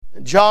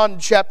John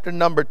chapter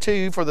number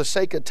 2, for the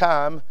sake of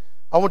time,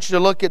 I want you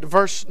to look at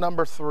verse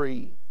number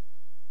 3.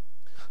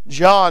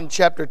 John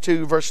chapter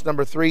 2, verse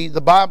number 3.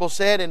 The Bible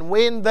said, "And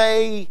when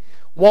they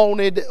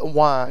wanted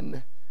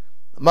wine,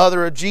 the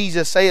mother of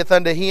Jesus saith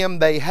unto him,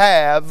 They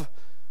have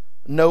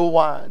no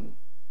wine."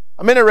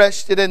 I'm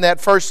interested in that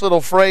first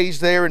little phrase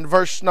there in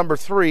verse number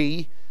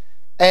 3.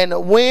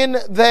 And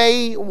when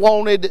they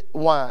wanted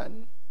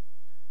wine.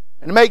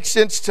 And it makes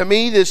sense to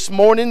me this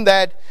morning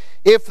that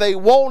if they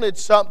wanted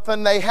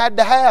something, they had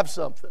to have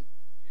something.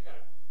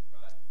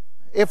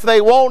 If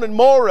they wanted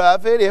more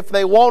of it, if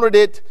they wanted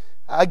it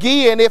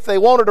again, if they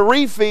wanted a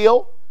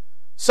refill,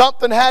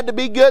 something had to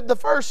be good the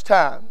first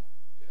time.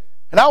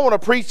 And I want to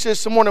preach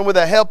this morning with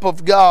the help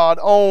of God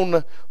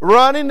on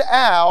running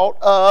out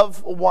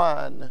of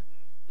wine.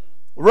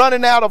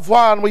 Running out of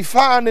wine. We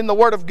find in the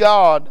Word of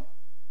God,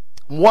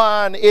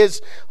 wine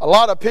is a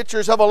lot of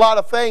pictures of a lot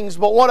of things,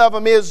 but one of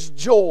them is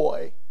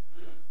joy.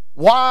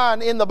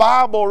 Wine in the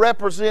Bible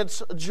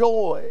represents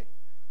joy.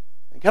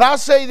 Can I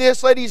say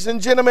this, ladies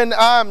and gentlemen?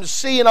 I'm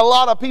seeing a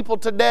lot of people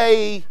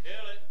today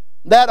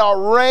that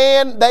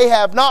they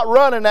have not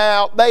running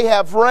out, they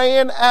have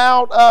ran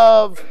out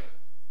of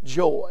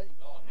joy.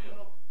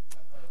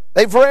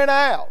 They've ran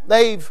out.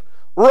 They've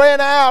ran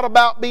out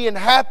about being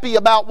happy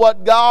about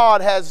what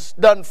God has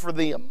done for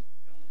them.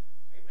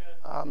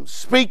 I'm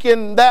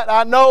speaking that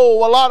I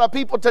know a lot of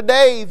people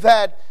today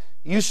that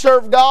you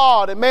serve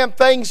God and man,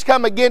 things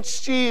come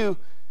against you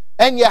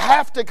and you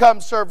have to come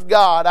serve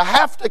God. I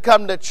have to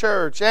come to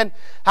church and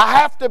I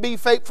have to be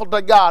faithful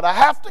to God. I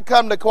have to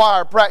come to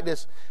choir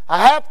practice.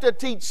 I have to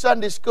teach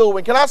Sunday school.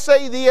 And can I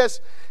say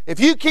this? If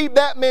you keep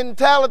that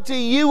mentality,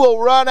 you will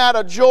run out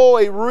of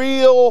joy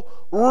real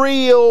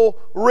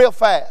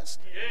fast.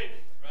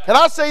 Can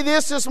I say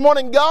this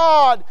morning?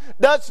 God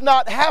does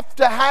not have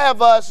to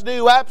have us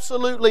do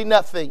absolutely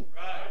nothing.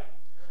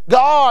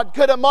 God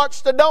could have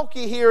marched a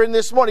donkey here in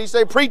this morning. You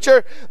say,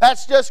 "Preacher,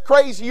 that's just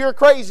crazy. You're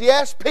crazy."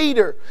 Ask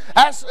Peter.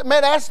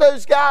 Ask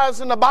those guys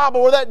in the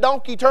Bible where that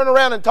donkey turned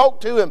around and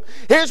talked to him.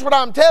 Here's what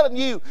I'm telling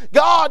you.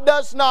 God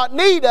does not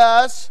need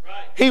us.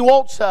 He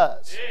wants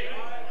us.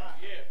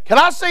 Can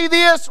I say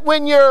this?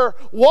 When your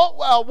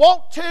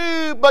want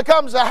to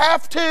becomes a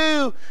have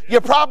to,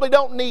 you probably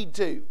don't need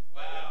to.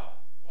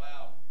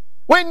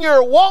 When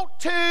your want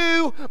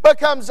to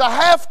becomes a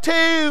have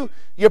to,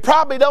 you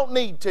probably don't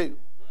need to.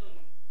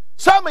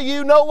 Some of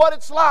you know what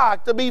it's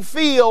like to be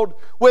filled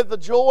with the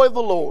joy of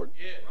the Lord.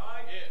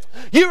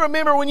 You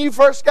remember when you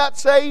first got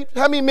saved?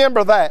 How many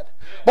remember that?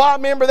 Well, I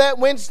remember that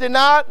Wednesday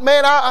night.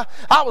 Man, I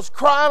was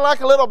crying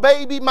like a little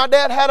baby. My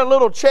dad had a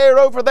little chair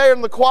over there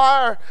in the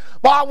choir.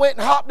 Well, I went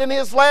and hopped in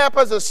his lap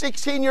as a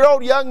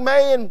 16-year-old young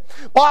man.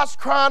 Well, I was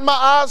crying my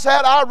eyes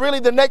out.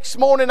 The next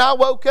morning I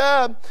woke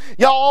up.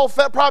 Y'all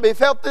probably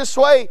felt this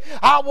way.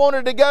 I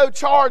wanted to go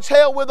charge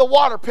hell with a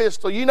water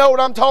pistol. You know what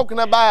I'm talking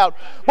about.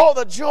 Boy,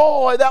 the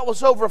joy that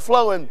was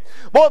overflowing.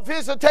 Boy,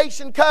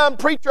 visitation come,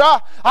 preacher,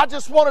 I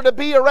just wanted to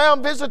be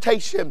around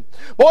visitation.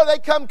 Boy, they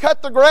come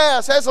cut the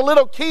grass. As a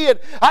little kid,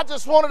 I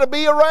just wanted to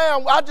be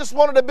around. I just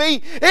wanted to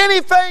be.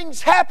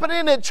 Anything's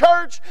happening in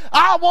church,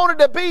 I wanted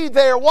to be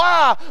there.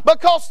 Why?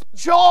 Because the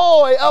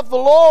joy of the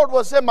Lord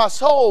was in my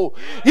soul.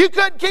 You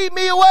couldn't keep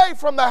me away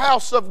from the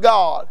house of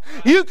God.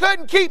 You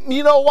couldn't keep me.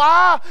 You know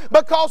why?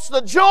 Because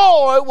the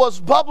joy was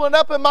bubbling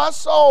up in my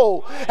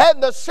soul.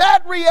 And the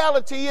sad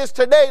reality is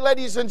today,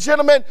 ladies and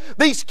gentlemen,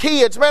 these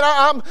kids, man,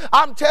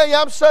 I'm telling you,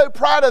 I'm so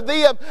proud of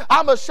them.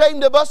 I'm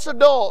ashamed of us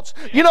adults.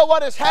 You know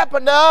what has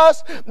happened to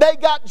us? They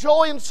got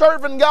joy in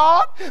serving God.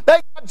 They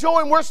got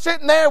joy and we're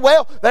sitting there.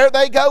 Well, there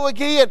they go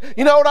again.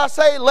 You know what I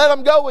say? Let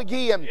them go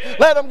again.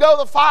 Let them go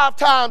the 5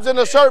 times in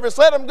the service.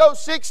 Let them go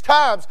 6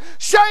 times.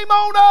 Shame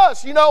on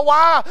us. You know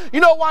why?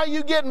 You know why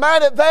you get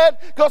mad at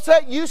that? Because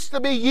that used to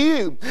be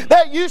you.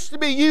 That used to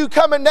be you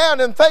coming down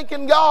and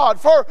thanking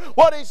God for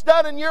what He's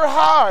done in your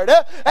heart.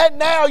 And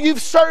now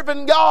you've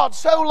serving God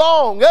so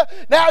long.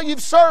 Now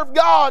you've served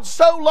God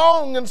so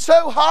long and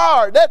so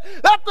hard that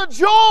the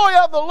joy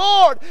of the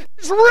Lord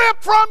is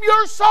ripped from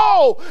your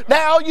soul.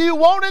 Now you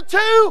wanted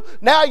to,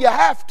 now you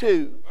have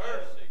to.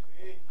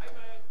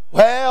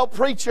 Well,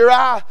 preacher,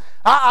 I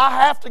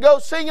have to go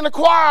sing in the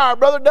choir.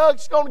 Brother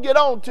Doug's going to get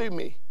on to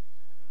me.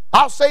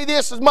 I'll say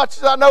this, as much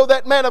as I know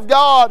that man of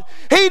God,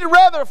 he'd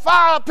rather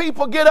 5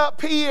 people get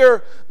up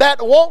here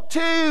that want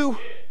to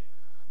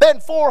than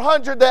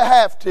 400 that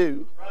have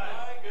to.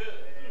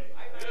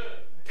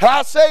 Can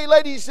I say,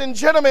 ladies and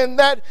gentlemen,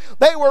 that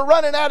they were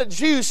running out of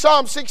juice?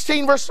 Psalm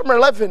 16, verse number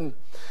 11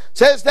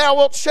 says, "Thou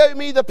wilt show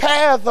me the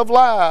path of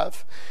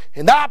life.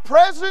 In thy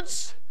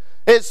presence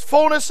is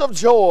fullness of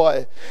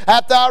joy.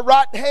 At thy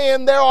right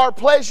hand there are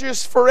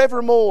pleasures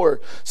forevermore."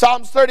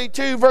 Psalms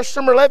 32, verse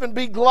number 11,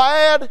 "Be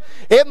glad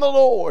in the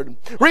Lord.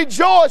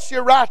 Rejoice, ye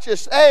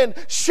righteous, and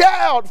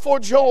shout for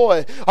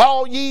joy,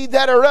 all ye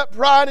that are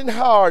upright in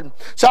heart."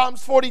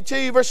 Psalms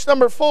 42, verse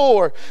number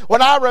 4,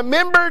 "When I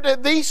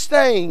remembered these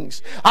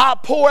things, I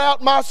pour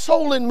out my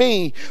soul in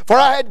me. For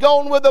I had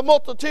gone with the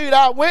multitude.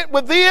 I went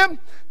with them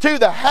to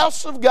the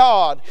house of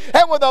God,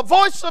 and with a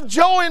voice of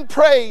joy and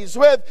praise,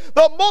 with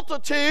the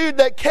multitude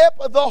that kept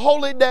the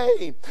holy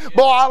day.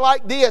 Boy, I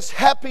like this.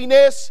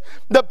 Happiness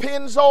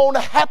depends on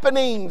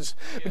happenings.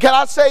 Can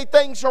I say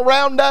things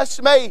around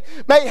us may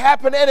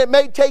happen and it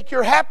may take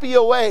your happy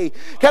away?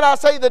 Can I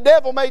say the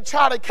devil may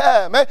try to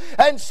come?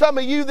 And some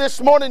of you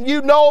this morning,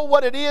 you know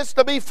what it is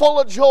to be full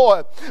of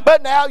joy,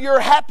 but now your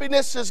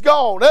happiness is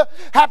gone.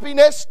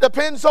 Happiness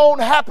depends on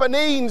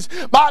happenings.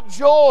 My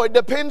joy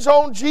depends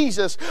on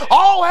Jesus.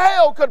 All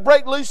hell could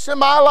break loose in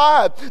my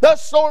life. The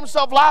storms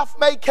of life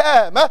may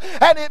come,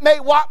 and it may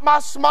wipe my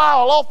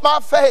smile off my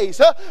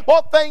face.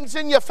 What things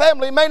in your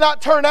family may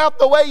not turn out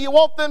the way you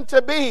want them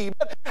to be.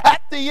 But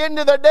at the end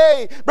of the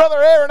day,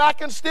 Brother Aaron, I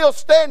can still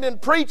stand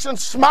and preach and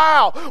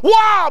smile.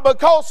 Why?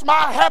 Because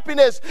my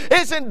happiness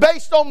isn't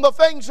based on the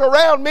things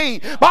around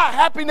me. My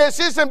happiness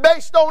isn't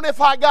based on if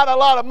I got a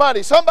lot of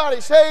money.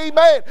 Somebody say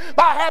amen.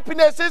 My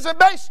happiness isn't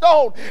based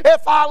on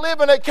if I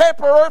live in a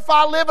camper or if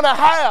I live in a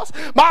house.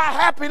 My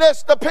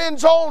happiness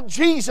depends on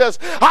Jesus.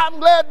 I'm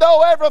glad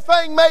though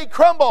everything may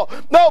crumble,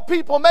 though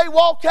people may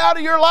walk out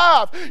of your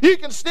life, you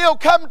can still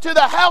come to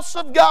the house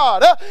of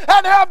God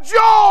and have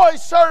joy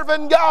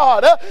serving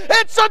God.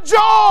 It's a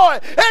joy.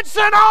 It's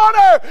an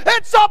honor.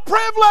 It's a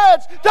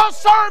privilege to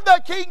serve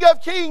the King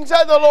of Kings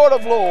and the Lord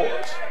of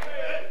Lords.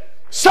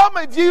 Some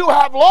of you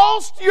have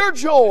lost your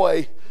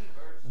joy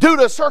due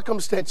to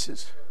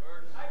circumstances.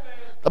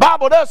 The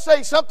Bible does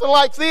say something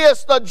like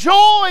this: the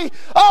joy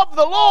of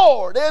the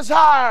Lord is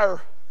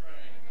our.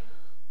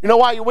 You know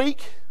why you're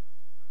weak?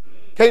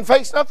 Can't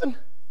face nothing?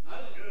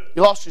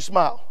 You lost your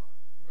smile.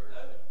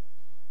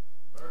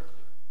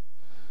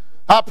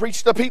 I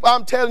preach to people,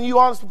 I'm telling you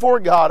honest before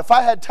God, if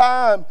I had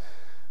time,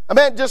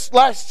 just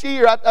last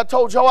year I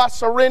told Joe I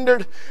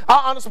surrendered.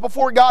 I honestly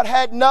before God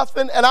had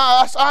nothing, and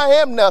I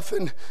am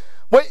nothing.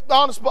 Wait,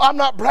 honest, I'm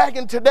not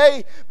bragging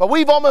today, but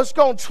we've almost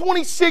gone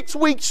 26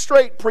 weeks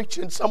straight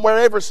preaching somewhere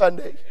every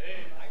Sunday.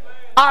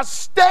 I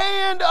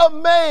stand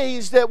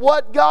amazed at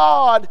what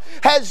God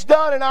has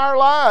done in our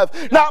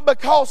life. Not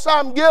because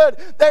I'm good.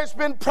 There's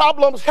been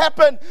problems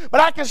happen,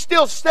 but I can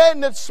still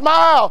stand and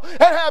smile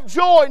and have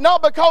joy.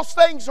 Not because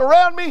things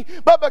around me,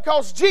 but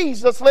because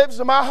Jesus lives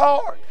in my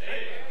heart.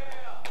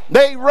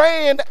 They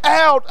ran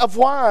out of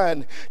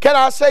wine. Can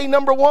I say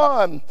number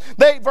one?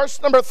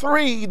 Verse number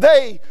 3,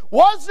 they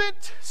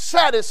wasn't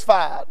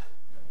satisfied.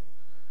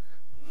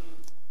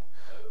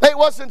 They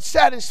wasn't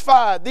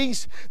satisfied.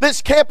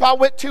 This camp I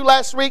went to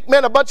last week,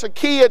 man, a bunch of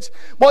kids.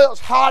 Boy, it was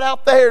hot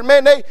out there.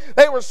 Man,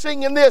 they were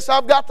singing this.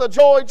 I've got the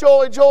joy,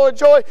 joy, joy,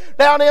 joy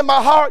down in my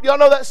heart. Y'all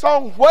know that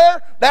song?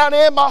 Where? Down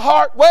in my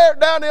heart. Where?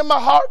 Down in my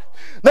heart.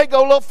 They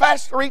go a little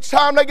faster each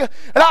time. And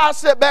I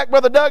sat back,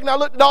 Brother Doug, and I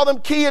looked at all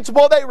them kids.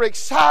 Boy, they were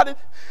excited.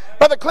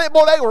 Brother Clint,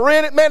 boy, they were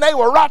in it. Man, they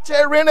were right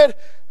there in it.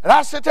 And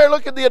I sit there and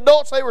look at the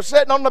adults. They were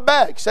sitting on the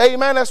back. Say,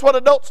 amen, that's what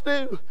adults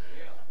do.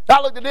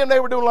 I looked at them. They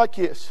were doing like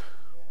this.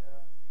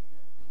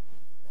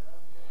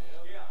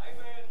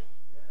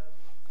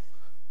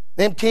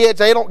 Them kids,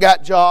 they don't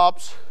got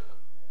jobs.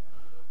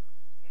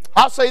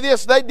 I'll say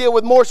this, they deal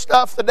with more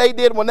stuff that they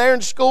did when they're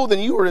in school than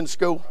you were in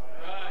school.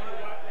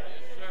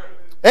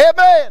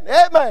 Amen,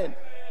 amen.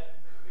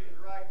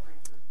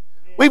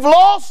 We've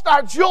lost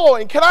our joy.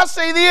 And can I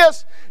say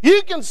this?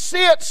 You can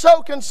sit,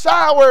 soak, and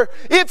sour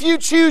if you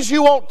choose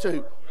you want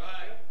to.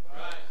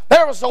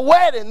 There was a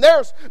wedding.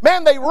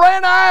 They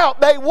ran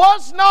out. They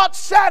was not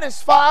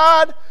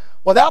satisfied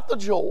without the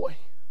joy.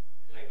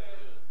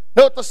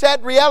 Know what the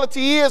sad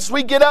reality is?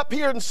 We get up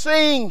here and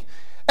sing,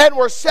 and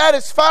we're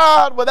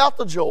satisfied without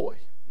the joy.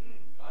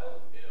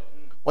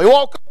 We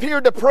walk up here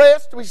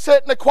depressed. We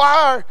sit in the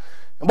choir.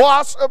 And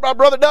boy, my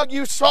Brother Doug,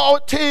 you saw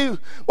it too.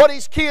 What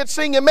these kids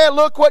singing, man,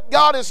 look what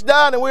God has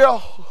done. And we're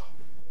all...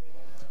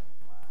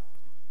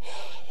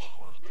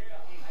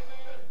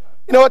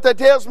 You know what that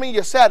tells me?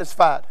 You're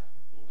satisfied.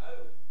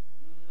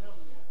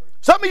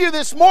 Some of you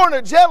this morning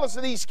are jealous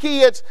of these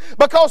kids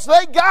because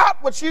they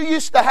got what you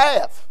used to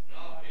have.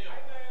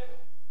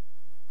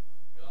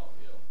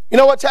 You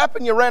know what's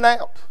happened? You ran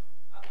out.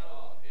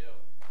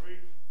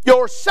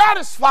 You're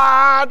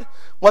satisfied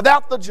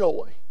without the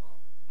joy.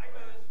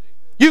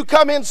 You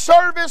come in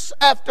service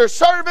after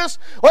service.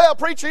 Well,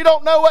 preacher, you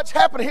don't know what's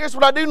happened. Here's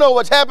what I do know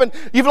what's happened.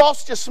 You've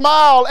lost your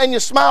smile and your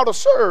smile to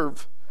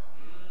serve.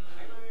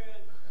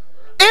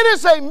 It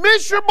is a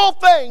miserable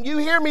thing. You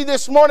hear me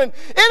this morning.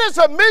 It is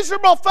a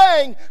miserable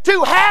thing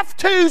to have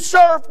to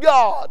serve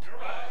God.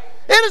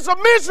 It is a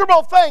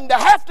miserable thing to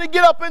have to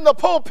get up in the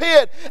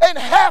pulpit and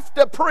have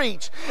to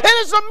preach.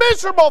 It is a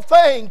miserable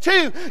thing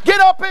to get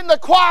up in the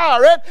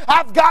choir and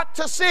I've got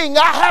to sing.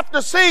 I have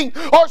to sing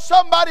or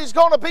somebody's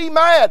going to be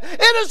mad.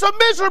 It is a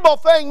miserable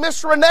thing,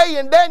 Miss Renee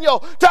and Daniel,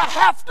 to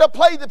have to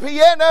play the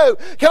piano.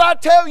 Can I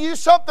tell you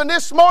something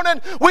this morning?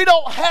 We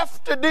don't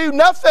have to do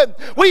nothing.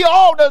 We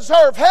all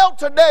deserve hell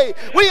today.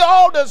 We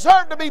all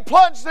deserve to be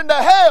plunged into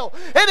hell.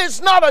 It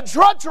is not a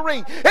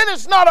drudgery. It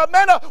is not a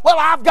manner, well,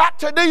 I've got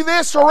to do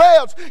this or else.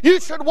 else. You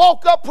should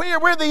walk up here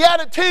with the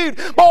attitude,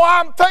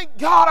 boy, thank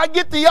God I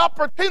get the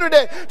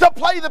opportunity to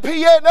play the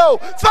piano.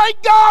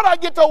 Thank God I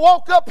get to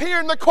walk up here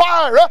in the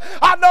choir.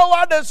 I know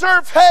I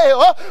deserve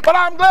hell, but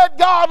I'm glad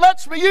God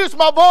lets me use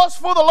my voice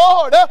for the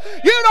Lord.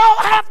 You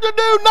don't have to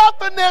do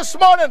nothing this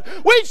morning.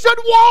 We should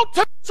want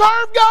to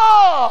serve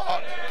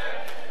God.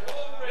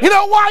 You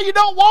know why you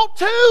don't want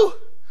to?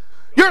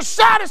 You're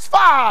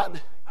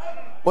satisfied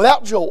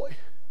without joy.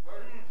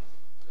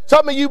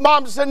 Some of you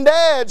moms and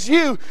dads,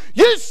 you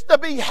used to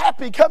be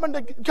happy coming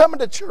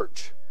to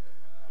church.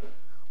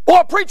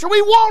 Boy, preacher,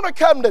 we want to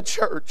come to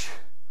church.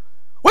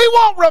 We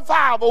want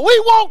revival. We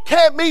want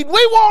camp meeting.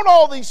 We want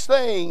all these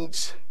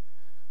things.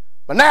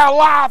 But now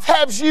life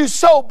has you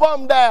so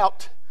bummed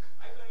out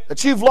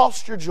that you've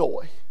lost your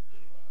joy.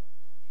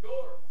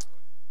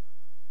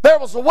 There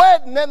was a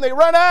wedding, then they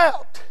run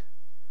out.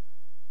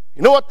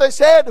 You know what they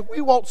said?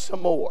 We want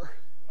some more.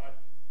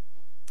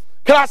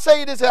 Can I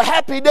say it is a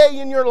happy day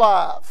in your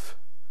life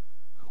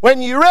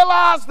when you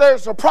realize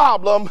there's a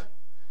problem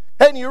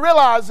and you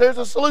realize there's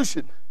a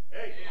solution?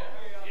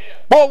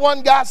 Boy,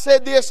 one guy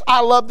said this, I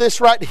love this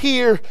right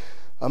here.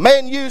 A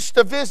man used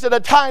to visit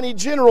a tiny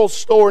general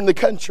store in the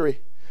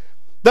country.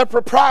 The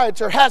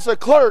proprietor has a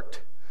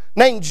clerk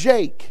named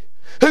Jake,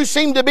 who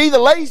seemed to be the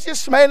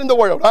laziest man in the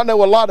world. I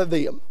know a lot of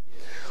them.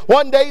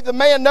 One day the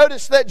man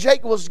noticed that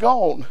Jake was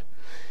gone.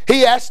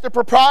 He asked the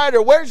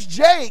proprietor, where's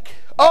Jake?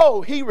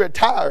 Oh, he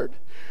retired,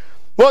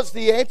 was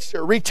the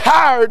answer.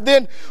 Retired?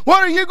 Then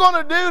what are you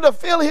going to do to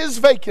fill his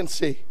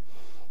vacancy?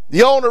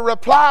 The owner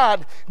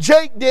replied,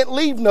 Jake didn't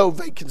leave no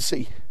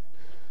vacancy.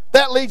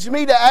 That leads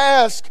me to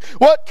ask,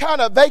 what kind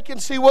of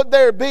vacancy would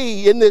there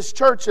be in this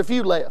church if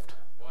you left?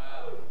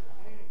 Wow.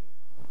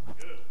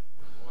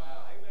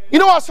 You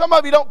know why some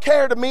of you don't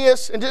care to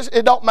miss and just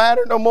it don't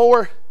matter no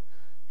more?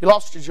 You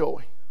lost your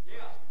joy.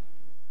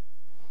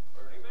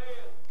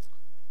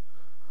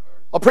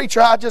 Well,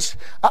 preacher, I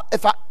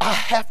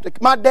have to.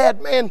 My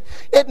dad, man,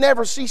 it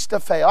never ceased to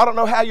fail. I don't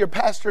know how your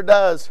pastor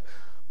does.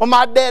 Well,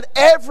 my dad,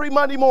 every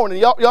Monday morning,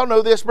 y'all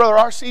know this, Brother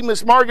R.C.,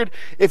 Miss Margaret,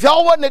 if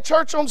y'all wasn't at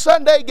church on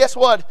Sunday, guess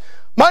what?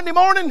 Monday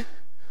morning,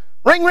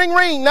 ring, ring,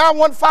 ring,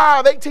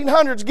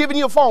 915-1800's giving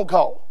you a phone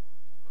call.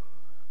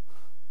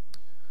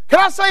 Can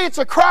I say it's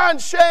a crying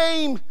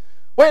shame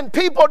when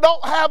people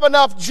don't have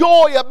enough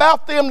joy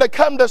about them to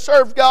come to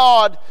serve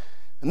God?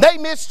 And they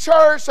miss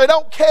church, they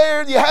don't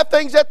care, you have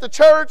things at the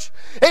church,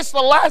 it's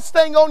the last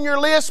thing on your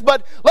list,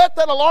 but let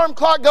that alarm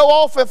clock go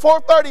off at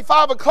 4:30,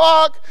 5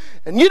 o'clock,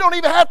 and you don't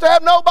even have to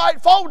have nobody,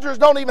 Folgers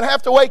don't even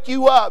have to wake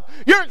you up.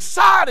 You're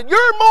excited,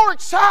 you're more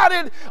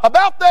excited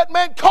about that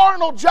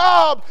carnal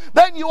job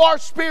than you are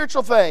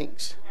spiritual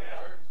things.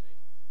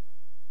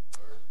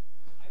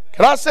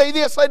 Can I say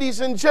this,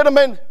 ladies and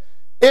gentlemen?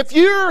 If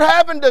you're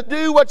having to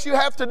do what you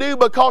have to do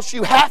because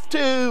you have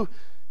to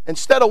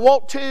instead of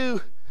want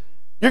to,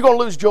 you're going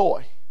to lose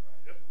joy.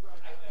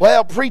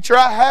 Well, preacher,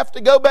 I have to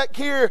go back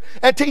here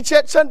and teach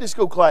that Sunday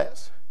school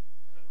class.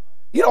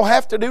 You don't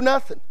have to do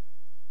nothing.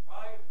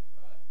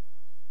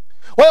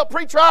 Well,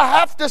 preacher, I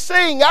have to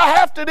sing. I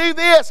have to do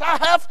this.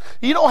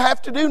 You don't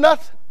have to do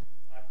nothing.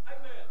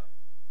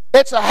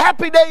 It's a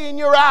happy day in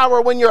your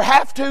hour when your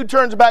have to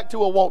turns back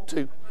to a want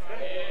to.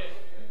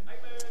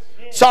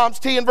 Psalms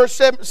 10 verse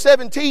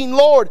 17,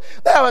 Lord,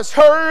 thou hast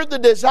heard the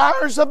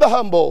desires of the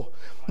humble.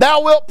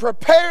 Thou wilt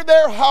prepare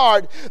their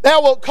heart.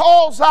 Thou wilt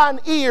cause thine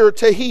ear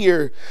to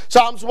hear.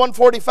 Psalms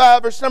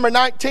 145 verse number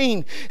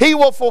 19. He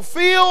will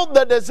fulfill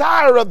the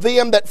desire of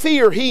them that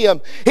fear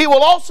him. He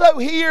will also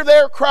hear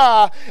their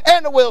cry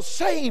and will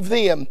save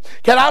them.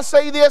 Can I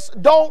say this?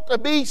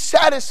 Don't be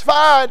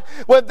satisfied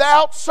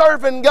without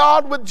serving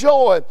God with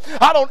joy.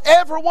 I don't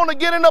ever want to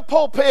get in a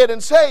pulpit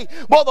and say,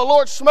 well, the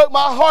Lord smote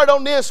my heart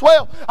on this.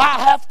 Well, I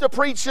have to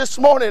preach this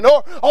morning,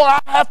 or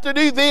I have to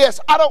do this.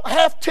 I don't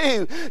have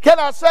to. Can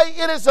I say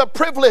it is a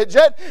privilege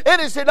and it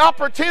is an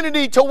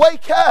opportunity to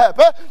wake up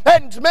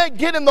and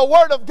get in the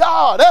Word of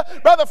God.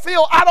 Brother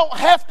Phil, I don't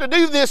have to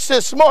do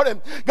this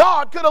morning.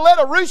 God could have let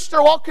a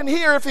rooster walk in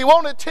here if He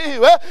wanted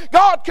to.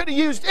 God could have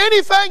used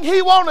anything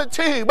He wanted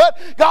to, but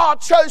God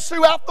chose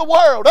throughout the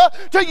world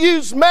to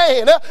use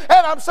man.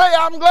 And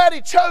I'm glad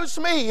He chose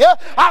me.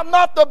 I'm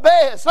not the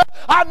best.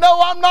 I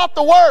know I'm not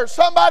the worst.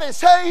 Somebody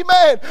say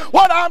amen.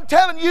 What I'm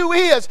telling you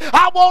is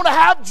I want to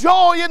have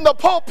joy in the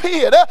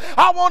pulpit.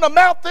 I want to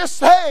mount this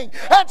thing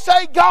and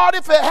say, God,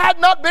 if it had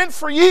not been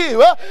for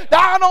you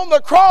dying on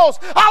the cross,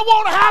 I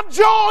want to have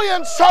joy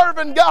in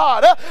serving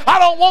God. I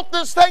don't want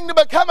this thing to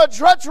become a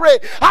drudgery.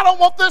 I don't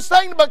want this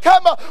thing to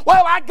become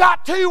well, I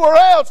got to or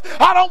else.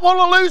 I don't want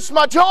to lose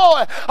my joy.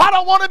 I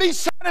don't want to be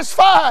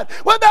satisfied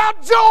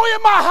without joy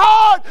in my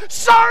heart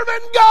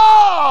serving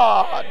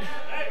God.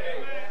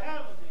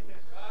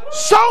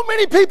 So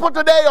many people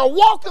today are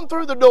walking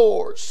through the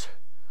doors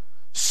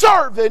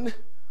serving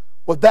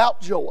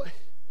without joy.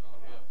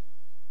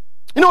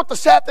 You know what the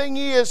sad thing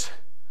is?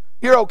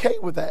 You're okay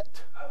with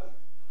that.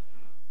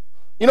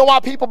 You know why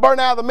people burn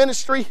out of the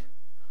ministry?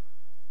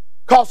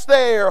 Because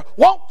their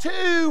want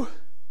to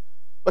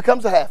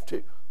becomes a have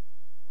to.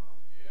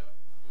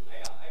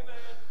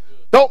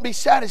 Don't be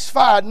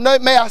satisfied. No,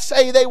 may I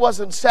say they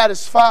wasn't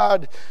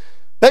satisfied.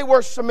 They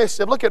were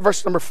submissive. Look at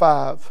verse number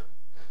 5.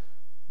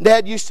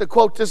 Dad used to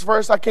quote this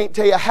verse, I can't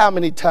tell you how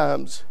many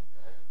times.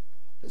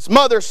 His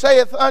mother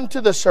saith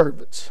unto the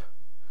servants,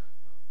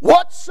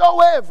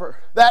 whatsoever.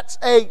 That's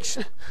a,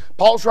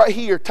 pause right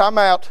here, time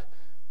out.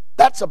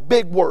 That's a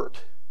big word.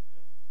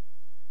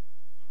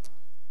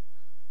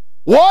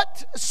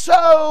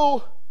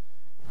 Whatsoever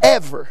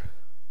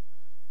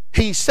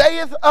he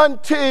saith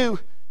unto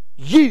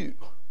you.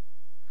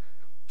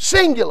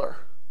 Singular.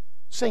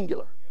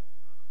 Singular.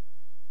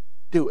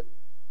 Do it.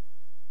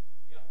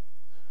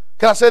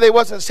 Can I say they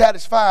wasn't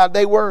satisfied?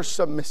 They were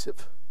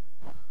submissive.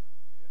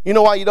 You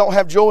know why you don't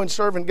have joy in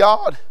serving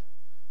God?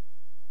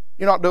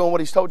 You're not doing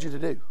what He's told you to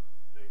do.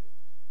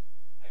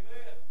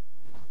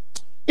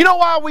 You know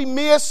why we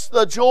miss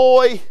the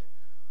joy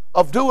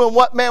of doing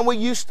what, man, we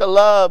used to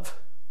love?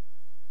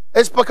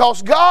 It's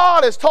because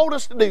God has told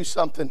us to do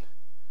something,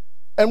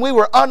 and we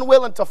were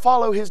unwilling to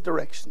follow His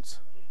directions.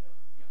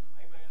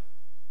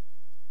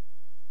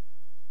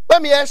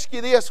 Let me ask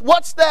you this.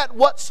 What's that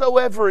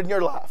whatsoever in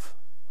your life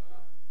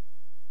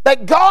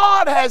that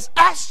God has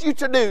asked you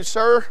to do,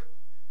 sir?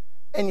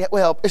 And yet,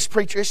 well, this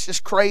preacher, it's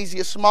just crazy,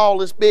 it's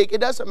small, it's big. It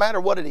doesn't matter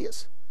what it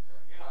is.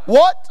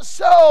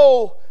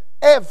 Whatsoever.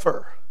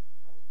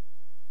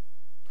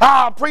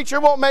 Preacher,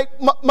 won't make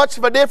much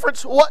of a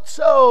difference.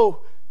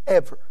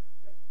 Whatsoever.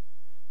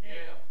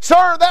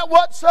 Sir, that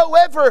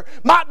whatsoever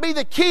might be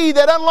the key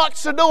that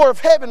unlocks the door of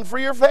heaven for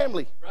your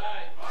family.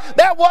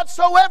 That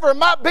whatsoever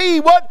might be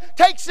what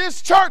takes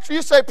this church.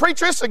 You say,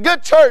 preacher, it's a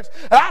good church.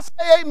 And I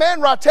say amen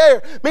right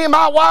there. Me and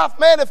my wife,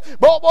 man, if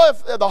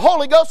the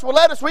Holy Ghost will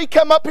let us, we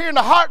come up here in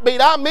a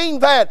heartbeat. I mean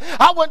that.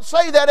 I wouldn't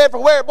say that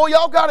everywhere. Boy,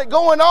 y'all got it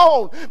going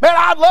on. Man,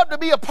 I'd love to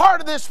be a part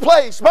of this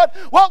place. But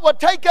what would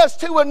take us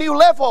to a new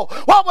level?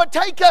 What would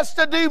take us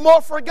to do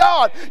more for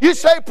God? You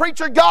say,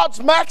 preacher, God's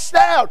maxed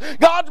out.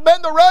 God's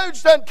been the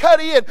roads done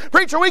cut in.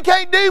 Preacher, we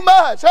can't do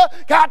much. Can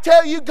I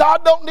tell you,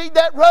 God don't need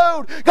that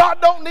road. God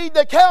don't need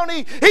the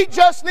county. He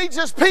just needs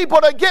His people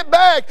to get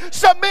back,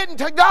 submitting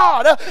to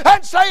God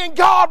and saying,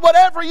 God,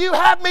 whatever you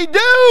have me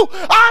do,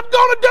 I'm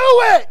going to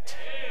do it.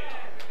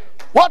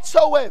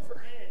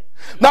 Whatsoever.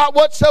 Not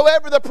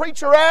whatsoever the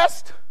preacher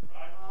asked.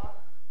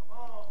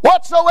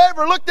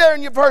 Whatsoever, look there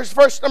in your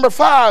verse number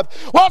 5.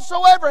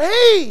 Whatsoever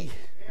He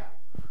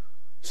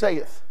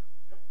saith.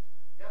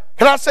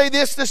 Can I say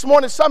this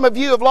morning? Some of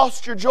you have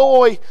lost your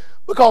joy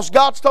because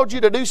God's told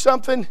you to do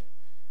something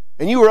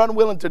and you were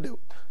unwilling to do it.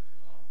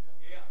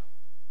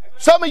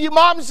 Some of you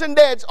moms and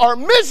dads are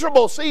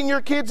miserable seeing your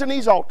kids in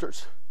these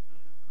altars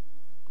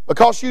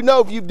because you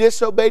know you've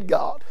disobeyed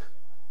God.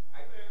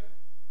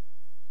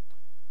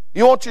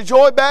 You want your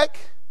joy back?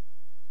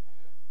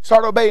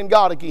 Start obeying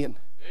God again.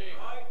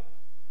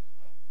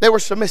 They were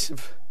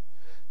submissive.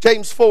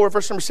 James 4,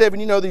 verse number 7,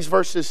 you know these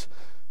verses.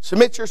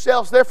 Submit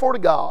yourselves therefore to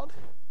God.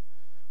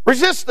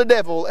 Resist the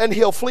devil and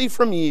he'll flee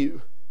from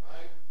you.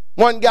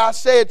 One guy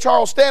said,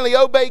 Charles Stanley,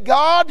 obey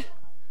God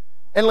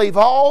and leave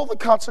all the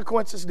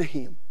consequences to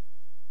Him.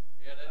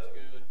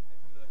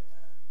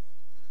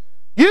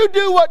 You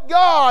do what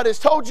God has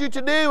told you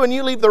to do and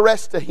you leave the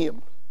rest to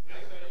Him.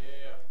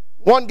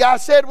 One guy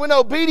said, when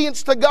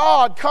obedience to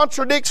God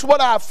contradicts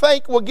what I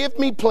think will give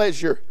me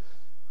pleasure,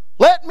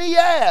 let me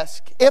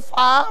ask if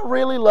I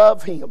really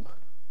love Him.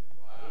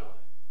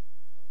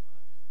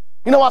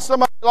 You know why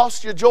somebody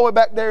lost your joy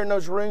back there in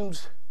those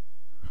rooms?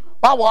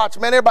 My watch,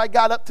 man, everybody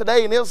got up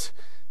today and it was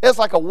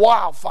like a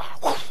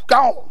wildfire.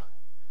 Gone.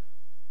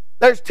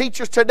 There's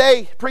teachers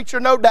today, preacher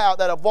no doubt,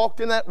 that have walked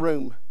in that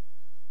room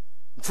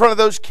in front of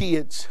those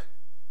kids.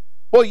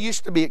 Boy, you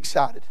used to be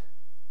excited.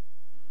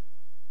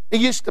 It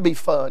used to be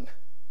fun.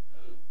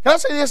 Can I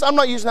say this? I'm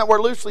not using that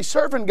word loosely.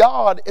 Serving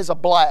God is a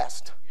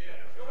blast.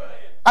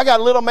 I got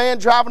a little man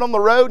driving on the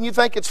road and you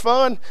think it's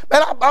fun.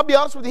 Man, I'll be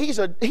honest with you,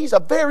 he's a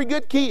very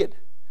good kid.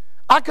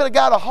 I could have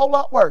got a whole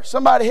lot worse.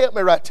 Somebody help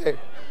me right there.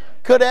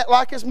 Could act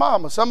like his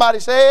mama. Somebody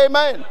say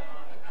amen.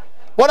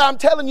 What I'm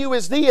telling you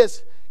is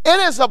this. It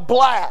is a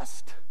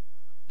blast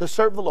to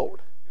serve the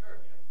Lord.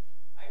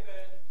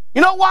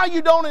 You know why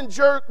you don't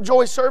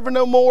enjoy serving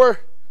no more?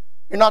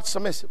 You're not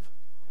submissive.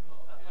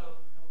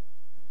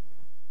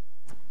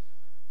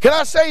 Can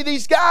I say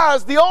these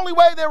guys, the only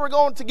way they were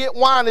going to get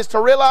wine is to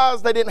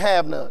realize they didn't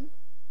have none.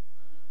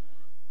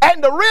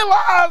 And to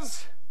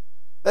realize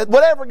that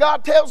whatever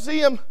God tells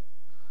them,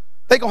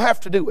 they're going to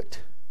have to do it.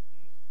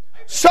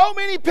 So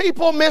many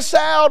people miss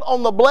out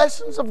on the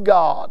blessings of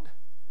God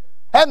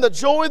and the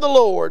joy of the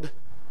Lord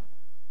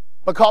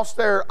because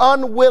they're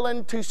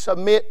unwilling to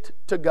submit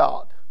to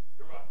God.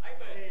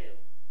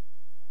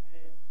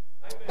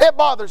 It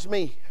bothers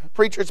me.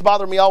 Preacher, it's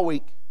bothered me all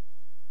week.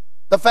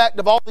 The fact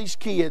of all these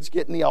kids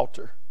getting the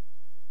altar.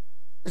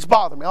 It's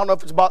bothered me. I don't know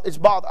if it's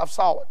bothered. I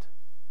saw it.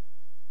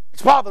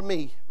 It's bothered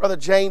me, Brother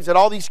James, that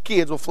all these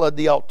kids will flood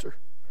the altar.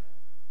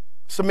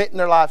 Submitting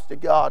their lives to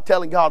God,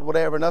 telling God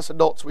whatever, and us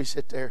adults, we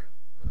sit there.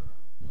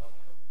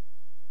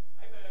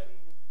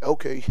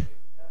 Okay.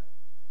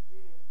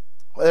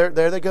 Well,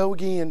 there they go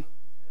again.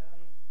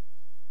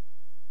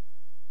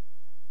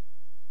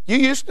 You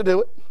used to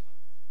do it.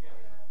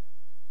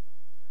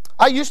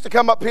 I used to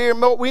come up here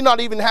and we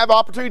not even have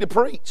opportunity to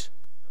preach.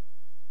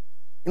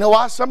 You know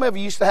why? Some of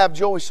you used to have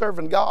joy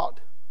serving God.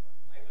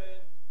 Amen.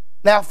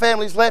 Now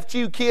families left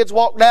you, kids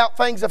walked out,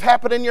 things have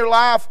happened in your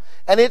life,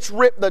 and it's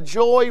ripped the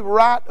joy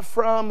right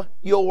from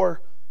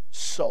your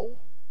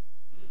soul.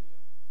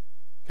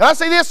 Can I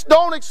say this?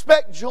 Don't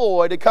expect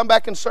joy to come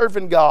back and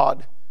serving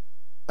God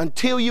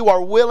until you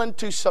are willing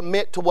to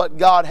submit to what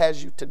God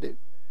has you to do.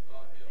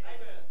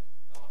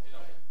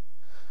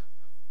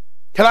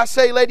 Can I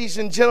say, ladies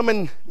and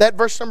gentlemen, that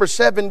verse number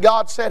 7,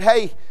 God said,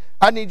 hey,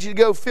 I need you to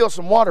go fill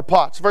some water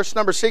pots. Verse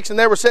number 6, and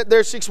there were set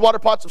there 6 water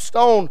pots of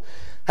stone,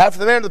 after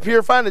the manner of the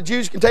purifying of the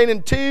Jews,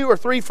 containing 2 or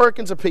 3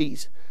 firkins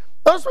apiece.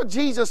 Notice what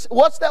Jesus,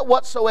 what's that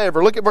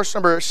whatsoever? Look at verse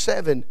number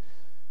 7.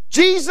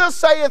 Jesus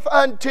saith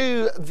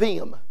unto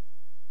them.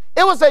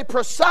 It was a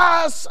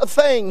precise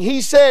thing.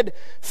 He said,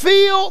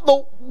 fill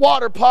the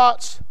water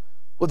pots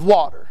with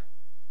water.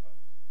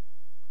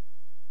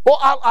 Well,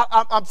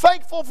 I'm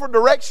thankful for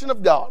direction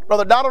of God.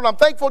 Brother Donald, I'm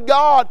thankful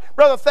God,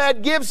 Brother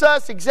Thad, gives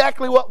us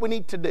exactly what we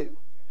need to do.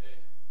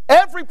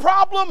 Every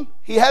problem,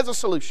 He has a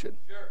solution.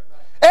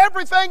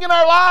 Everything in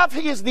our life,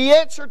 He is the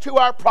answer to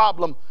our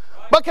problem.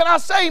 But can I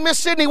say, Miss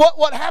Sydney,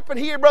 what happened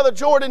here, Brother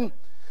Jordan,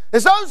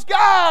 is those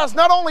guys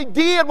not only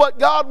did what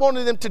God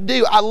wanted them to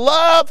do. I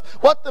love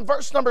what the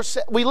verse number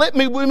 7,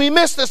 we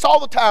miss this all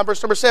the time,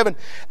 verse number 7.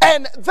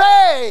 And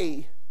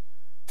they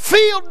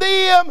filled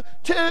them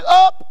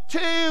up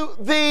to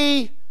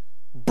the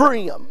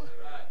brim.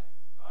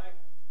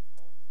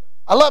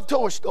 I love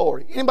Toy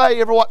Story. Anybody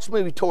ever watch the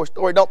movie Toy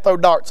Story? Don't throw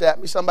darts at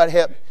me. Somebody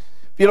help me.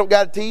 If you don't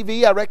got a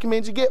TV, I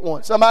recommend you get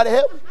one. Somebody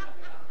help me.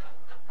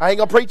 I ain't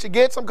going to preach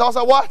against them because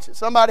I watch it.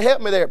 Somebody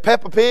help me there.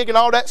 Peppa Pig and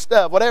all that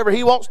stuff. Whatever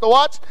he wants to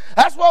watch,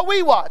 that's what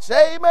we watch.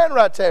 Amen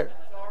right there.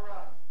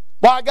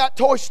 Well, I got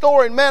Toy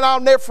Story, and man, I'll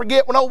never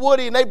forget when old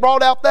Woody and they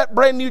brought out that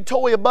brand new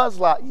toy of Buzz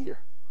Lightyear.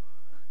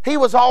 He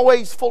was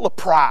always full of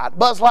pride.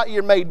 Buzz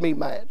Lightyear made me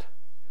mad.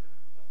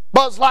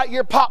 Buzz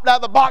Lightyear popped out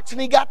of the box and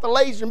he got the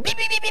laser and beep,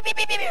 beep, beep, beep,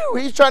 beep, beep.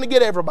 He's trying to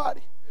get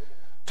everybody.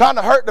 Trying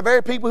to hurt the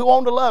very people who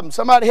want to love him.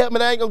 Somebody help me.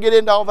 I ain't going to get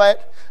into all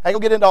that. I ain't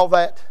going to get into all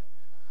that.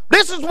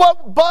 This is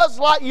what Buzz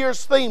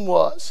Lightyear's theme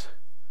was.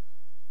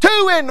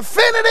 To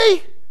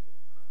infinity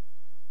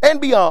and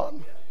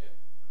beyond.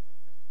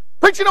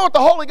 Preacher, you know what the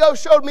Holy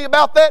Ghost showed me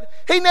about that?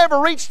 He never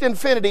reached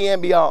infinity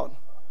and beyond.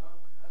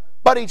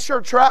 But he'd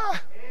sure try.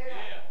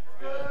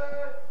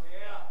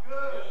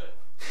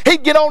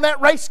 He'd get on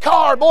that race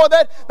car, boy,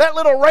 that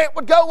little ramp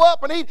would go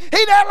up, and he'd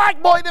act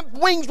like, boy, them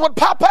wings would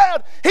pop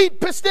out. He'd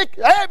stick,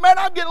 hey, man,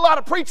 I'm getting a lot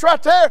of preach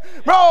right there.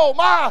 Bro,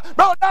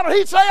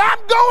 he'd say, I'm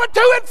going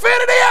to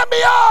infinity and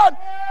beyond.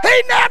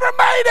 He never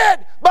made it,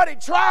 but he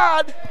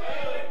tried.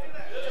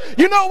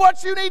 You know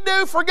what you need to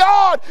do for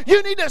God?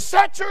 You need to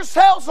set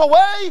yourselves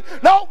away.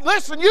 No,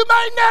 listen, you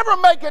may never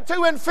make it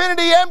to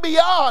infinity and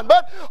beyond,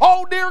 but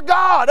oh dear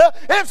God,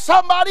 if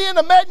somebody in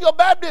Emmanuel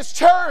Baptist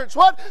Church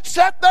would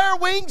set their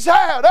wings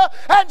out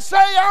and say,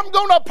 I'm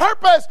going to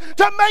purpose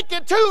to make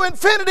it to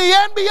infinity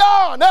and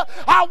beyond,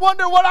 I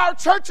wonder what our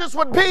churches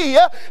would be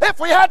if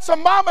we had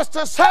some mamas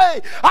to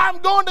say, I'm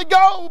going to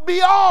go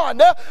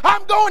beyond.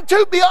 I'm going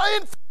to be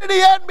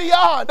infinity and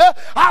beyond.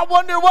 I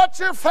wonder what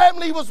your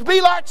family would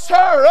be like,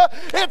 sir,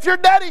 if your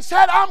daddy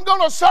said, I'm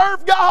going to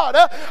serve God.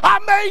 I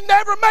may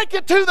never make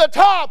it to the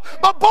top,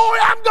 but boy,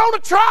 I'm going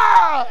to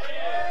try.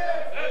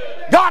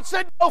 God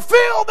said, go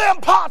fill them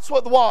pots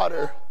with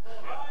water.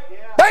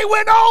 They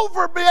went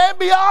over and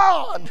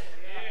beyond.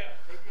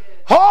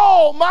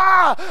 Oh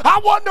my,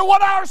 I wonder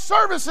what our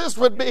services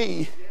would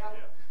be.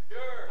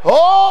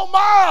 Oh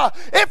my,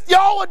 if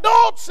y'all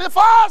adults, if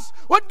us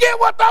would get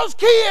what those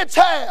kids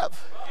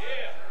have.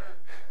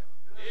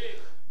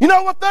 You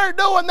know what they're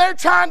doing? They're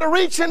trying to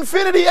reach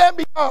infinity and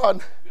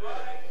beyond.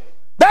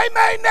 They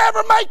may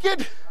never make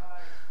it.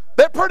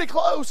 They're pretty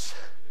close.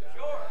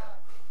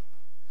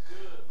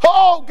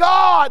 Oh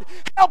God,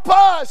 help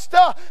us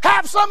to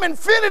have some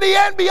infinity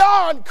and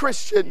beyond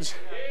Christians.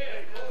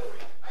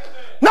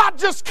 Not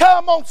just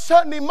come on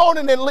Sunday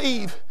morning and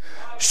leave.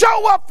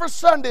 Show up for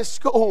Sunday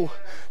school.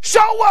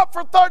 Show up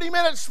for 30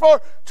 minutes, for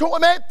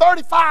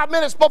 35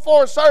 minutes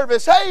before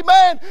service.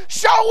 Amen.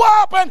 Show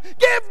up and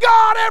give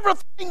God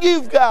everything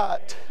you've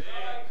got.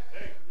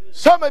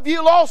 Some of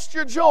you lost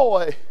your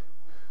joy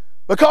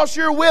because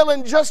you're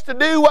willing just to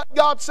do what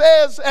God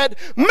says at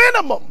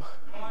minimum.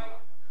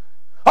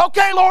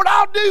 Okay, Lord,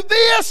 I'll do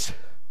this.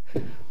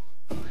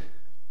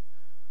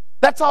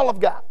 That's all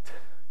I've got.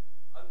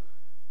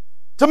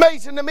 It's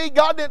amazing to me,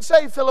 God didn't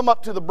say fill them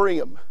up to the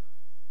brim.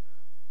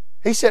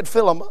 He said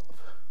fill them up.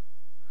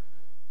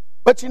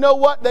 But you know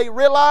what? They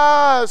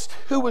realized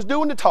who was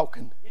doing the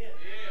talking.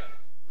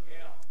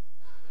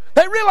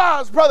 They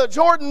realized, Brother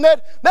Jordan,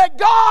 that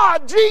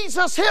God,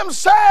 Jesus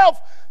Himself,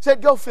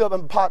 said, go fill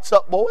them pots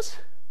up, boys.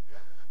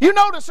 You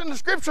notice in the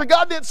Scripture,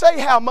 God didn't say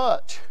how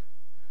much.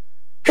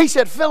 He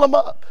said, fill them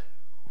up.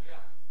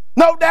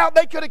 No doubt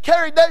they could have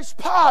carried those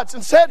pots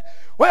and said,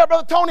 well,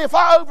 Brother Tony, if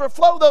I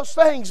overflow those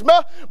things,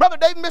 Brother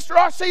David, Mr.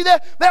 R.C.,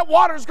 that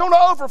water's going to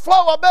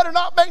overflow. I better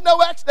not make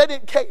no accident. They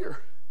didn't care.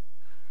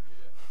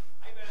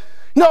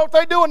 You know what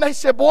they're doing? They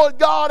said, boy,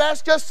 God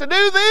asked us to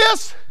do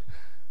this.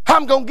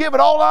 I'm going to give it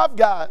all I've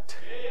got.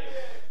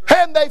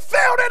 And they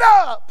filled it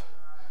up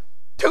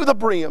to the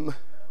brim.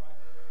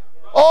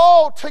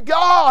 Oh, to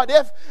God,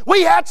 if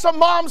we had some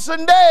moms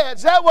and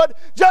dads that would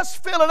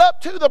just fill it up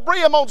to the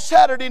brim on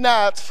Saturday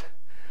nights.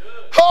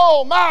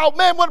 Oh, my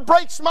man, what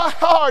breaks my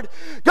heart.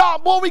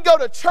 God, boy, we go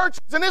to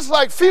churches and it's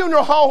like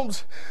funeral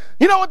homes.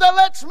 You know what that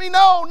lets me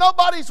know?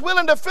 Nobody's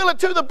willing to fill it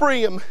to the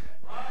brim.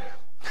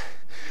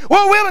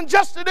 We're willing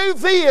just to do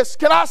this.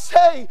 Can I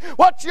say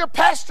what your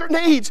pastor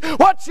needs,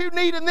 what you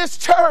need in this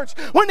church?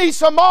 We need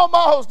some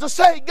mamas to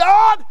say,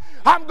 God,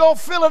 I'm going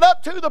to fill it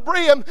up to the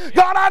brim.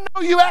 God, I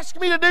know you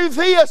asked me to do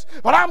this,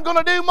 but I'm going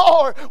to do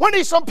more. We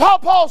need some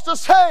papas to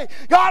say,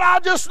 God, I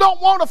just don't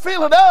want to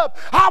fill it up.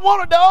 I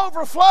want it to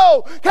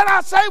overflow. Can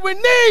I say we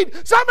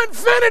need some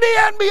infinity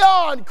and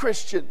beyond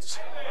Christians?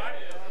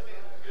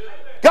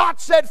 God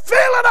said, fill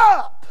it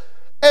up.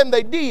 And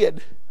they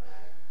did.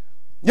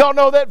 Y'all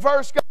know that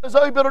verse, God is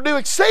able to do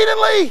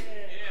exceedingly,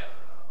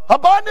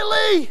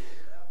 abundantly,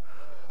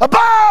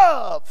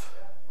 above.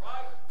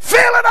 Fill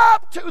it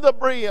up to the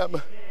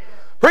brim.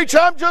 Preacher,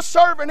 I'm just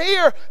serving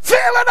here. Fill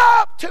it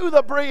up to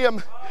the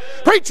brim.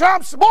 Preacher,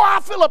 I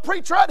feel a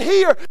preacher right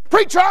here.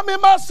 Preacher, I'm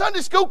in my Sunday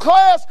school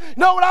class. You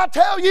know what I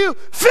tell you?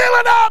 Fill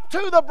it up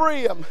to the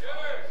brim.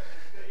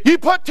 You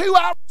put 2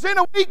 hours in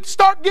a week,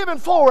 start giving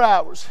 4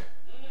 hours.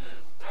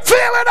 Fill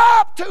it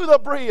up to the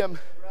brim.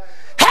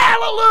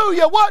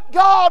 Hallelujah, what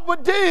God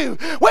would do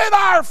with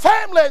our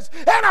families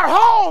and our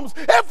homes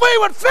if we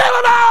would fill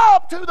it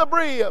up to the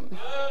brim.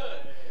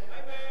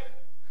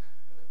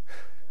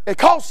 It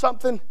costs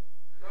something.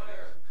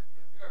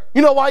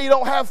 You know why you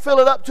don't have fill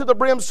it up to the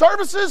brim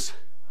services?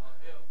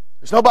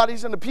 There's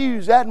nobody's in the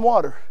pews adding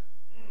water.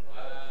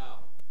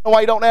 You know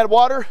why you don't add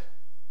water?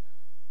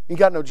 You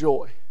got no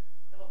joy.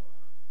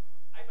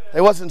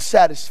 They wasn't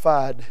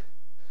satisfied.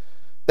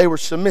 They were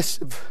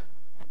submissive.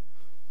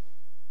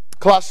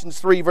 Colossians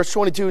 3, verse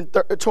 22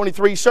 and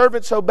 23,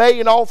 servants, obey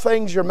in all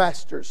things your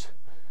masters,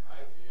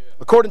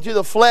 according to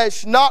the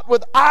flesh, not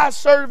with eye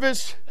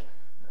service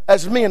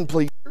as men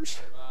pleasers,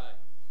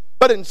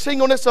 but in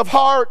singleness of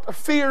heart,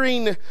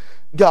 fearing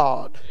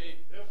God.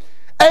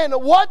 And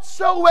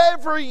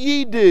whatsoever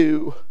ye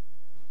do,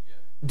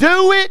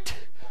 do it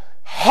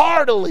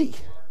heartily,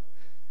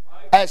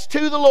 as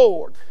to the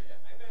Lord.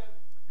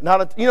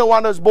 Not, you know why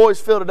those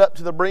boys filled it up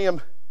to the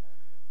brim?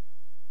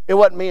 It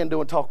wasn't men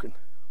doing talking.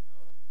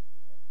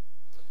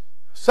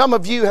 Some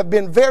of you have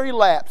been very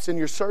lax in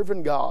your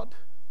serving God.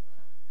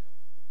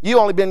 You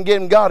only been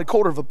giving God a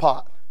quarter of a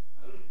pot.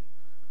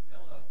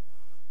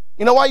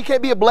 You know why you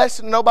can't be a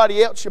blessing to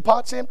nobody else? Your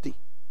pot's empty.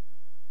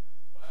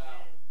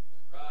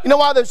 You know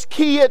why those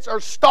kids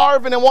are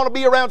starving and want to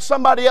be around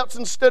somebody else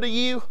instead of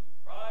you?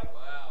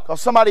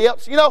 Because somebody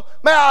else, you know,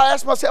 man, I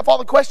ask myself all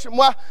the question,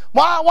 why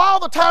all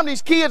the time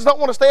these kids don't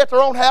want to stay at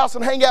their own house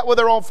and hang out with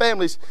their own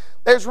families?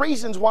 There's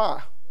reasons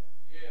why.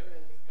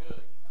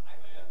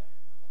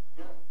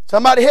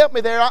 Somebody help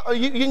me there.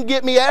 You can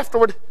get me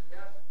afterward.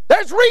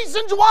 There's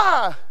reasons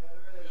why.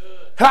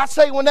 And I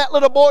say when that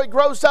little boy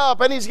grows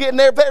up and he's getting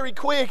there very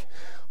quick,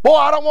 boy,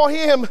 I don't want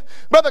him,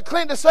 Brother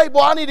Clint, to say,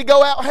 boy, I need to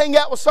go out and hang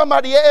out with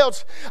somebody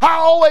else. I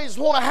always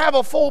want to have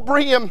a full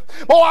brim.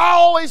 Boy, I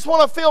always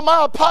want to fill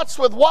my pots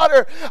with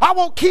water. I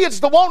want kids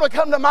to want to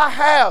come to my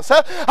house.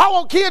 I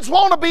want kids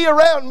want to be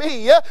around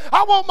me.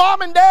 I want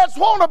mom and dads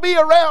want to be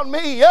around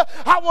me.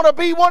 I want to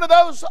be one of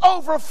those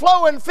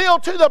overflowing,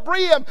 filled to the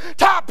brim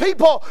type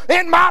people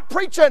in my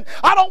preaching.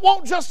 I don't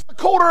want just a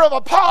quarter of a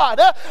pot.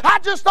 I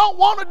just don't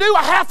want to do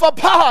a half a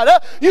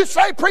pot. You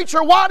say,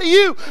 preacher, why do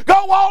you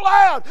go all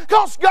out?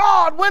 Because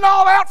God went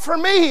all out for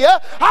me.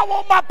 I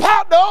want my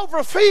pot to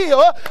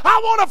overfill.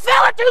 I want to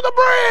fill it to the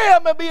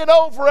brim and be an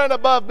over and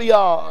above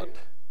beyond.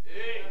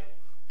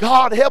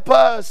 God help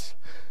us.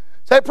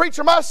 Say,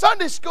 preacher, my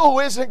Sunday school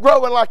isn't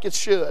growing like it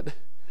should.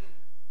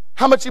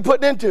 How much you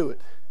putting into it?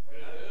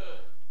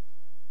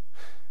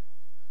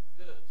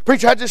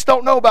 Preacher, I just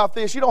don't know about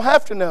this. You don't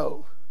have to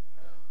know.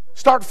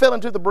 Start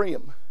filling to the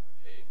brim.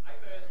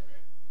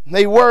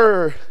 They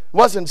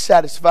wasn't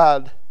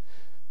satisfied.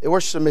 They were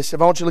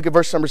submissive. I want you to look at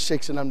verse number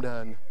 6 and I'm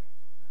done.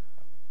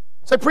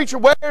 Say, preacher,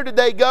 where did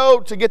they go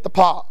to get the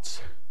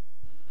pots?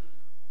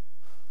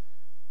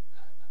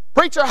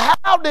 Preacher,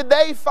 how did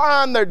they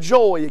find their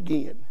joy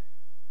again?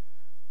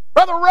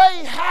 Brother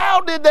Ray,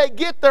 how did they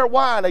get their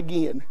wine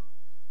again?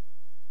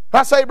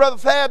 I say, Brother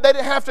Thad, they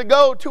didn't have to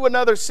go to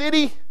another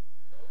city.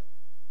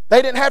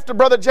 They didn't have to,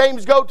 Brother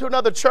James, go to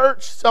another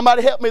church.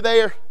 Somebody help me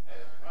there.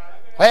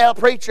 Well,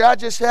 preacher, I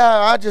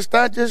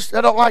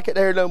don't like it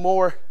there no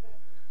more.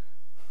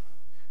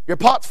 Your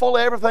pot's full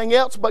of everything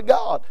else but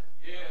God.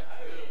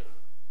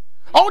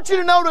 I want you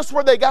to notice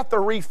where they got the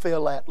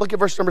refill at. Look at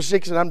verse number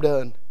 6 and I'm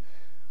done.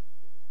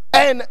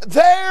 And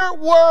there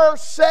were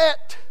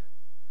set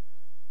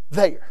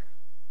there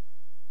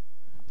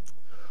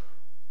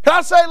Can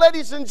I say,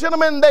 ladies and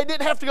gentlemen, they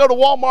didn't have to go to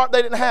Walmart.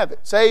 They didn't have it.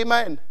 Say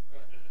amen.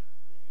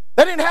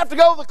 They didn't have to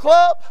go to the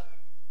club.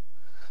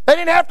 They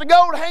didn't have to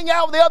go to hang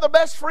out with the other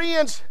best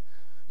friends.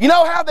 You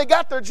know how they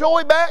got their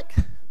joy back?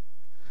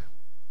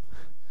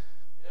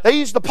 They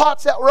used the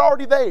pots that were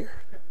already there.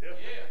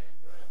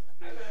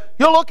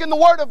 You'll look in the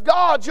Word of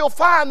God, you'll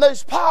find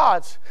those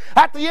pots.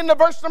 At the end of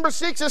verse number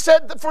 6, it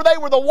said, for they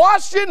were the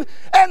washing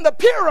and the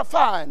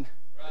purifying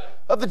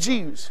of the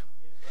Jews.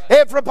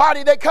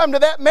 Everybody that come to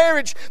that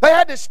marriage, they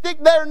had to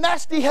stick their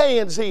nasty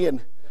hands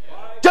in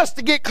just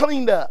to get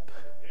cleaned up.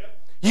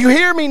 You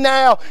hear me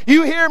now?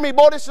 You hear me?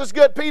 Boy, this is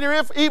good, Peter,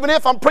 even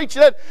if I'm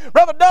preaching it.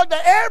 Brother Doug,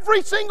 that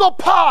every single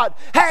pot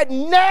had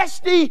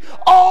nasty,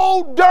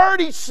 old,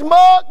 dirty,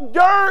 smug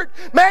dirt.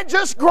 Man,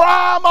 just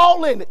grime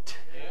all in it.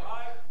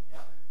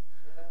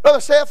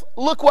 Brother Seth,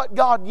 look what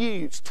God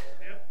used.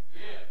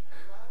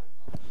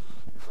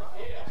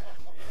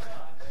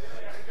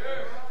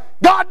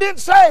 God didn't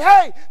say,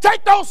 hey,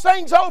 take those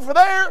things over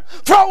there,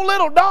 throw a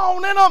little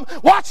Dawn in them,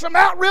 wash them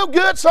out real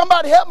good.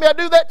 Somebody help me. I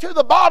do that to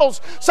the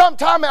bottles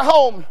sometime at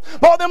home.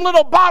 Boy, them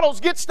little bottles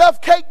get stuff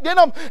caked in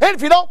them, and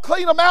if you don't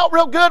clean them out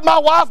real good, my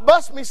wife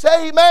busts me,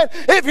 say amen.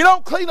 If you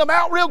don't clean them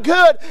out real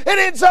good, it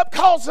ends up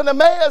causing a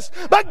mess.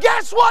 But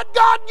guess what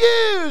God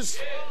used?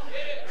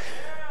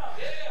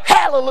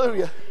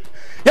 Hallelujah.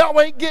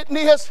 Y'all ain't getting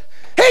this.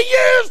 He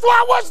used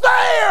what was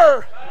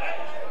there.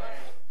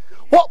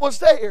 What was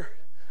there?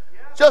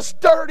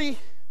 Just dirty.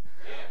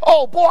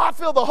 Oh boy, I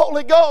feel the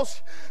Holy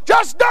Ghost.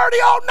 Just dirty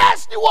old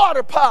nasty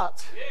water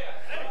pots.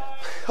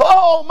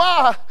 Oh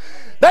my.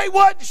 They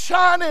wasn't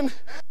shining.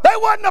 They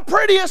wasn't the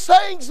prettiest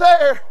things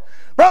there.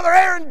 Brother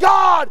Aaron,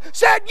 God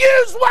said,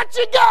 use what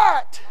you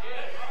got.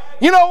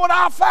 You know what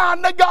I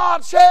find that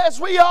God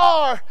says we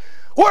are?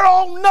 We're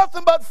on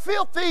nothing but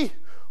filthy,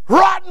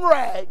 rotten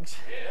rags.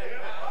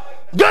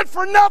 Good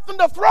for nothing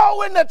to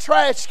throw in the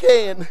trash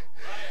can.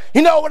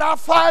 You know what I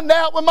find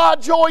out when my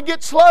joy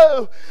gets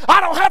low?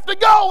 I don't have to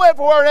go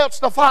everywhere else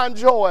to find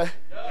joy.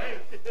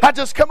 I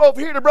just come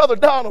over here to Brother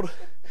Donald.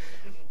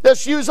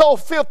 Just use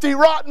old filthy,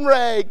 rotten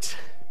rags.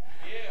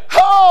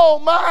 Oh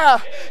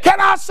my.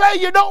 Can I say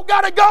you don't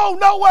got to go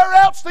nowhere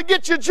else to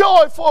get your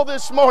joy for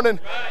this morning?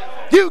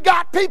 You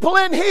got people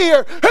in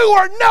here who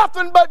are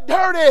nothing but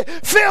dirty,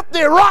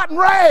 filthy, rotten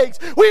rags.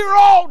 We were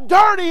all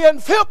dirty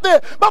and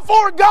filthy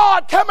before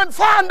God come and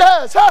find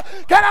us.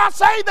 Can I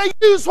say they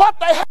use what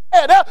they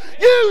had?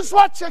 Use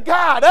what you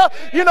got.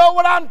 You know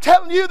what I'm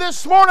telling you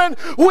this morning?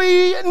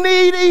 We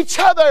need each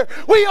other.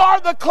 We are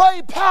the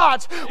clay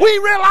pots. We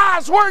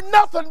realize we're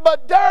nothing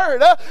but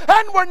dirt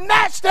and we're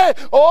nasty.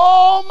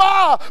 Oh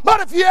my.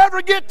 But if you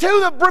ever get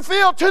to the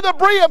field, to the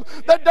brim,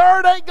 the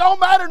dirt ain't going to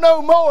matter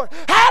no more.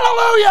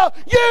 Hallelujah.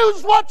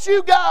 Use what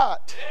you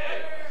got.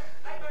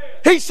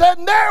 He said,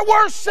 and there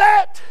we're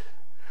set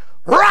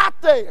right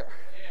there.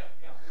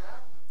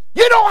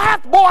 You don't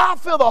have to, boy, I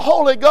feel the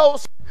Holy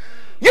Ghost.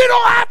 You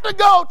don't have to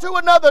go to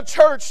another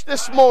church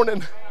this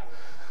morning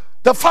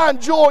to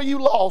find joy you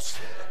lost.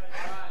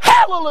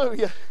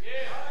 Hallelujah.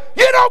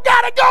 You don't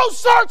got to go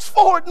search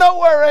for it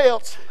nowhere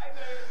else.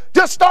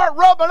 Just start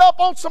rubbing up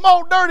on some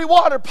old dirty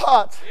water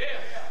pots.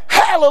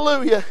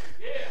 Hallelujah.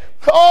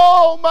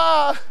 Oh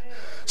my.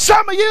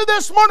 Some of you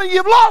this morning,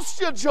 you've lost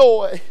your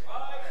joy.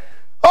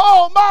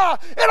 Oh my.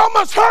 It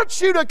almost hurts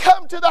you to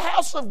come to the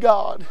house of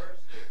God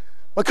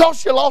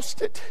because you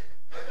lost it.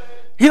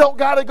 You don't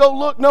got to go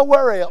look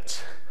nowhere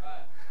else.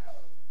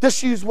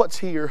 Just use what's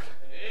here.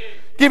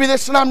 Give me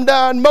this and I'm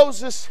done.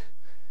 Moses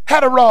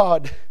had a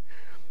rod.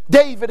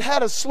 David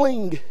had a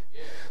sling.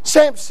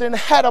 Samson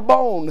had a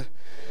bone.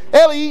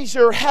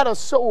 Eliezer had a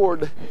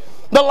sword.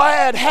 The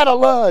lad had a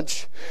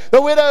lunch.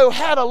 The widow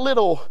had a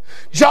little.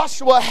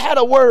 Joshua had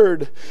a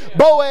word.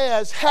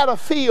 Boaz had a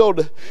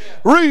field.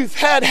 Ruth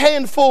had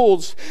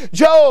handfuls.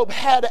 Job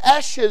had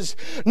ashes.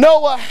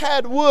 Noah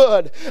had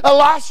wood.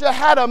 Elisha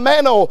had a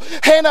mantle.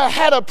 Hannah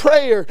had a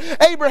prayer.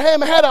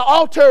 Abraham had an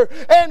altar.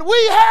 And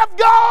we have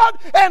God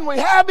and we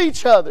have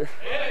each other.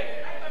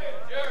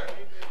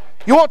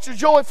 You want your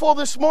joy full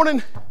this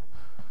morning?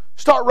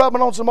 Start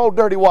rubbing on some old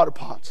dirty water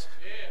pots.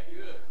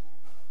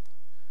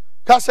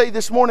 Can I say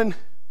this morning,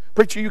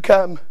 preacher, you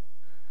come.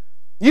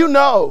 You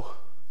know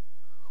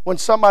when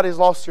somebody's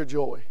lost their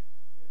joy.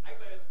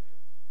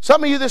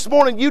 Some of you this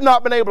morning, you've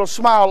not been able to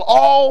smile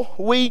all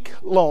week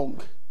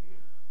long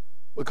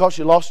because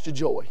you lost your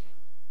joy.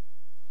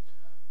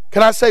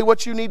 Can I say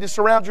what you need to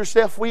surround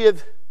yourself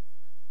with?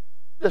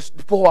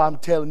 Just, boy, I'm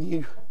telling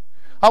you.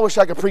 I wish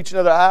I could preach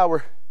another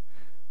hour.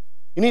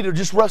 You need to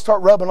just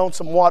start rubbing on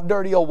some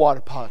dirty old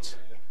water pots.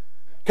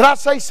 Can I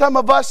say some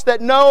of us that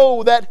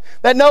know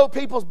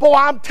people's, boy,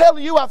 I'm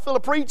telling you, I feel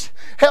a preach.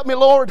 Help me,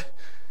 Lord.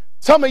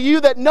 Some of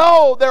you that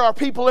know there are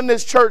people in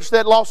this church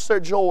that lost their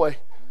joy.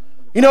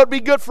 You know, it'd be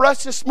good for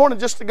us this morning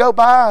just to go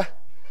by,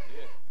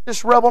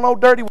 just rub on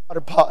old dirty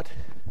water pot.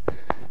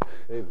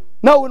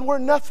 Knowing we're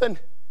nothing.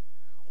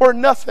 We're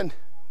nothing.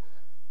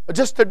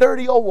 Just a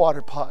dirty old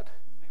water pot.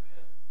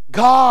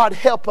 God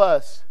help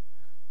us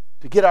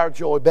to get our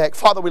joy back.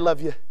 Father, we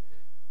love you.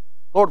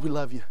 Lord, we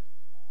love you.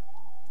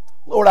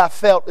 Lord, I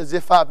felt as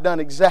if I've done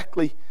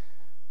exactly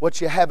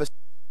what you have us.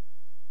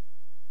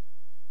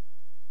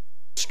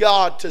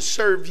 God, to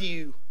serve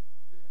you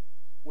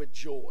with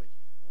joy.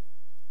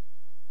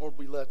 Lord,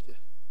 we love you.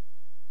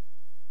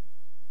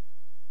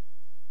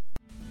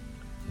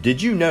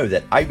 Did you know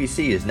that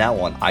IBC is now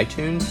on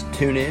iTunes,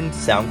 TuneIn,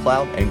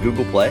 SoundCloud, and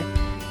Google Play?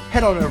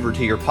 Head on over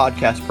to your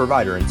podcast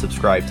provider and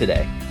subscribe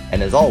today.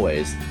 And as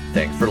always,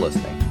 thanks for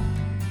listening.